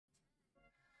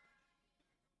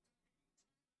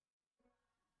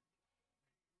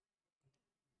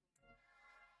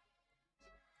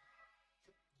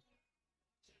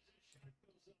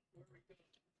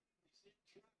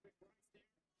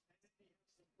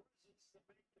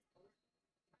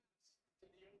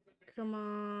Come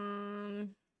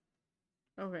on.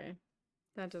 Okay.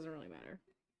 That doesn't really matter.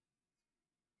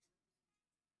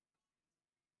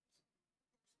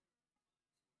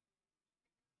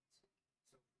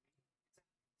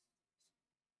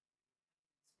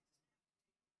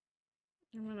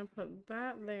 I'm gonna put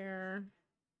that there.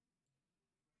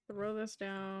 Throw this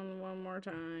down one more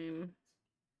time.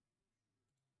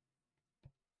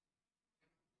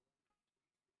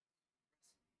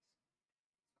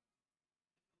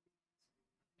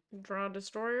 Draw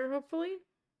Destroyer, hopefully.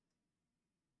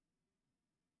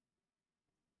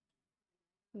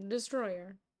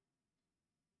 Destroyer.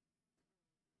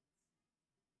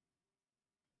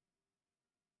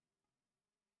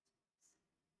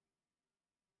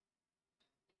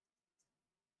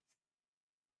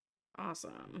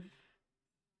 Awesome.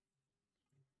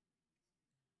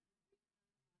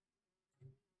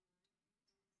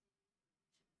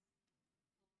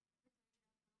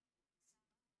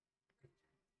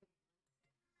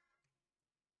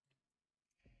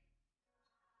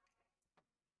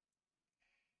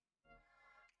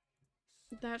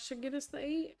 That should get us the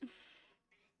 8.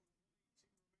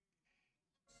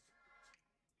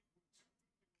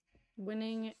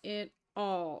 Winning it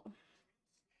all.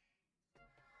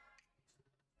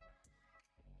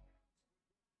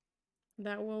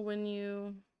 That will win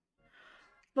you.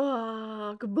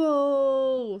 Fuck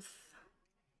both.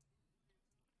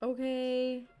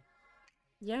 Okay.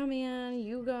 Yeah, man,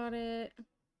 you got it.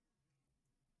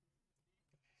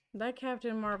 That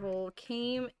Captain Marvel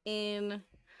came in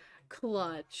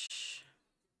clutch.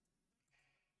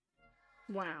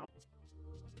 Wow.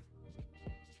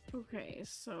 Okay,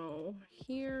 so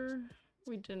here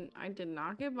I did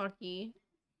not get Bucky.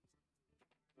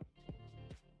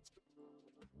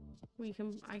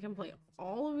 I can play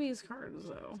all of these cards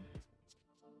though.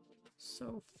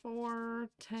 So 4,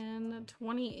 10,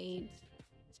 28.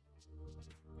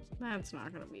 That's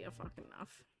not gonna be a fucking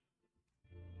enough.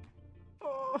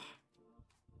 Oh.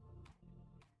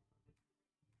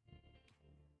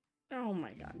 Oh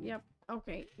my god. Yep.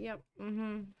 Okay. Yep.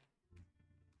 Mm-hmm.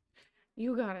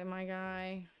 You got it, my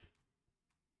guy.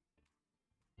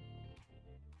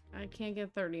 I can't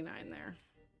get 39 there.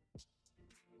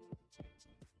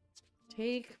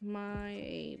 Take my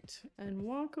 8 and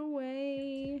walk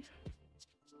away.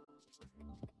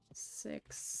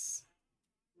 6.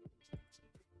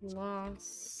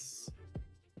 Loss.